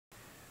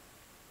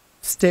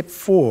Step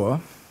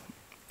 4,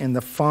 and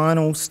the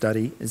final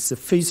study, is the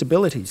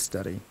feasibility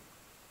study,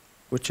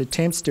 which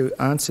attempts to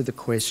answer the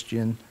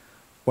question,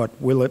 what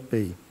will it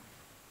be?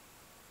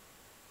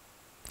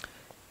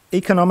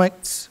 Economic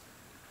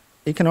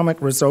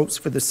results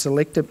for the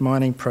selected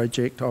mining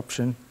project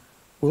option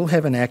will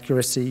have an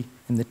accuracy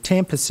in the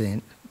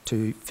 10%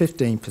 to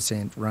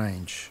 15%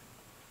 range.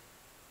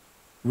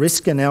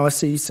 Risk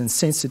analyses and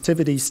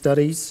sensitivity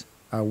studies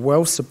are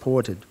well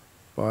supported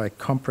by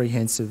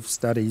comprehensive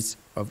studies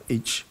of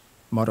each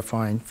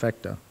modifying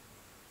factor.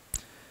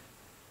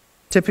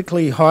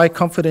 Typically, high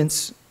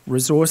confidence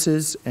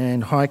resources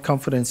and high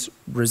confidence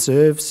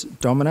reserves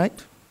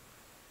dominate,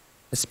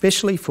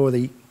 especially for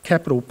the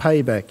capital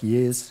payback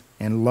years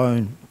and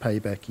loan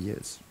payback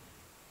years.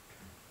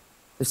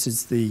 This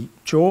is the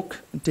JORC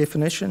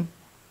definition.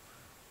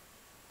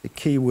 The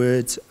key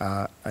words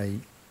are a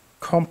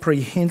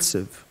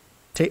comprehensive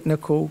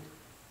technical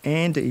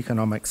and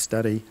economic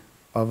study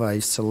of a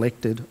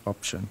selected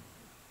option.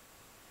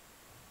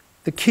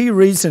 The key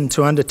reason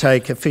to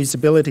undertake a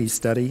feasibility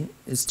study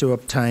is to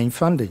obtain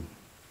funding,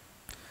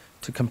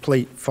 to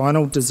complete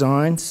final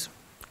designs,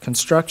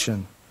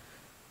 construction,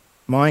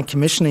 mine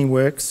commissioning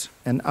works,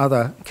 and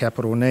other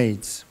capital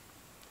needs.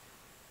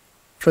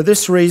 For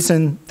this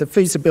reason, the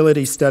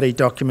feasibility study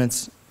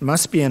documents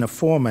must be in a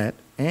format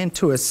and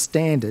to a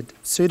standard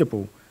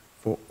suitable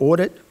for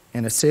audit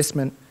and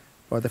assessment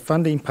by the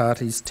funding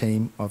party's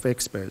team of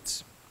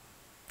experts.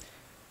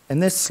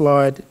 In this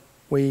slide,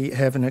 we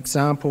have an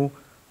example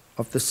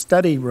of the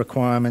study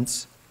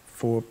requirements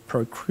for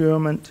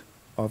procurement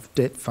of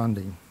debt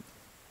funding.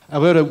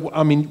 Alberto,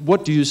 I mean,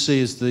 what do you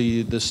see as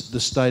the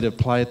state of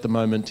play at the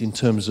moment in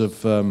terms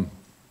of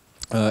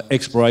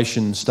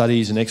exploration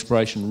studies and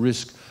exploration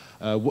risk?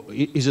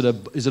 Is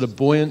it a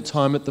buoyant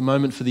time at the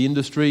moment for the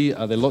industry?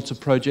 Are there lots of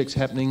projects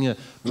happening?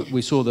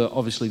 We saw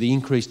obviously the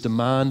increased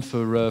demand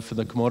for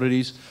the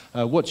commodities.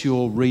 What's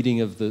your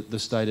reading of the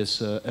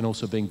status and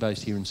also being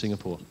based here in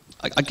Singapore?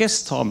 I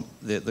guess, Tom,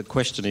 the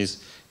question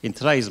is, in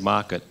today's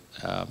market,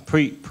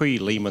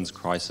 pre-Lehman's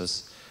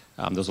crisis,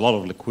 there was a lot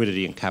of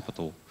liquidity and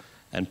capital,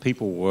 and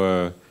people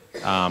were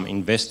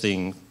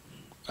investing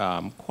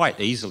quite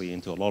easily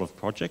into a lot of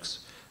projects,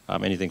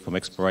 anything from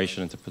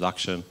exploration into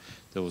production.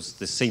 There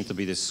seemed to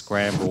be this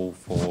scramble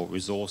for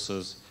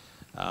resources.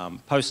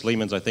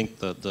 Post-Lehman's, I think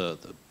a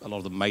lot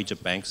of the major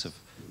banks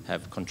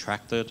have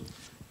contracted.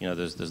 You know,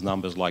 there's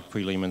numbers like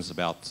pre-Lehman's,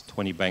 about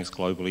 20 banks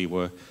globally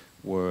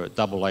were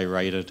AA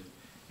rated,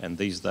 and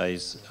these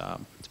days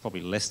it's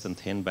probably less than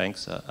 10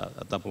 banks are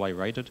AA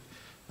rated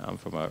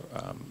from an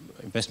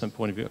investment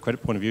point of view, a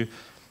credit point of view.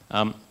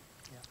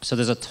 So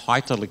there's a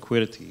tighter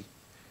liquidity,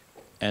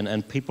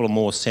 and people are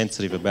more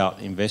sensitive about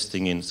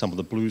investing in some of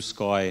the blue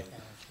sky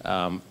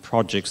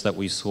projects that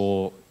we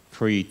saw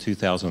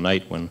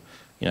pre-2008 when,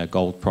 you know,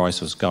 gold price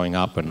was going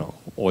up and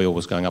oil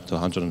was going up to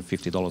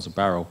 $150 a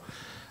barrel.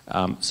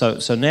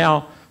 So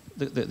now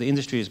the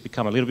industry has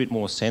become a little bit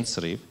more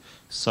sensitive,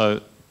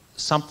 so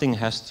something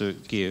has to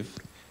give,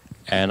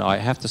 and I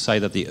have to say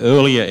that the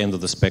earlier end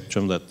of the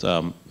spectrum that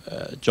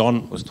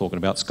John was talking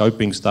about,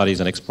 scoping studies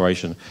and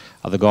exploration,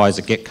 are the guys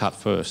that get cut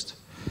first.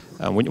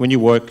 When you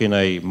work in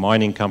a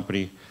mining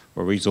company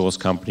or a resource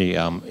company,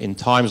 in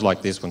times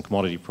like this when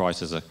commodity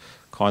prices are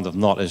kind of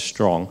not as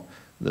strong,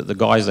 the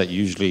guys that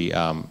usually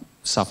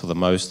suffer the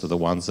most are the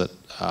ones that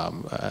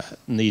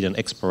need an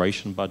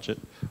exploration budget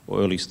or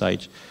early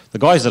stage. The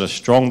guys that are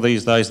strong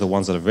these days, the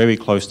ones that are very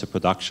close to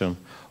production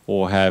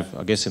or have,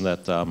 I guess in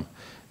that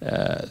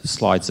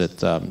slides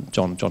that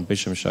John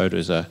Bisham showed,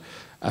 is a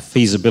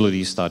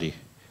feasibility study.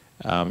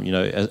 You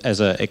know, as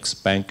an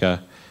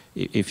ex-banker,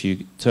 if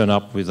you turn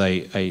up with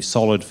a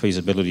solid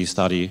feasibility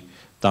study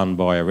done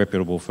by a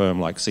reputable firm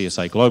like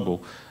CSA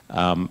Global,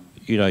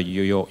 you know,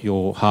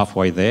 you're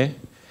halfway there.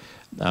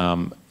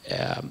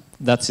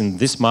 That's in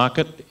this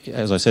market.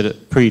 As I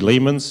said,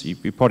 pre-Lehman's,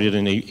 you probably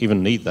didn't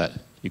even need that.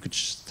 You could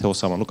just tell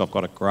someone, look, I've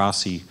got a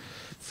grassy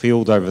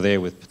field over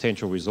there with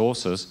potential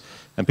resources,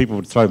 and people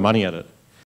would throw money at it.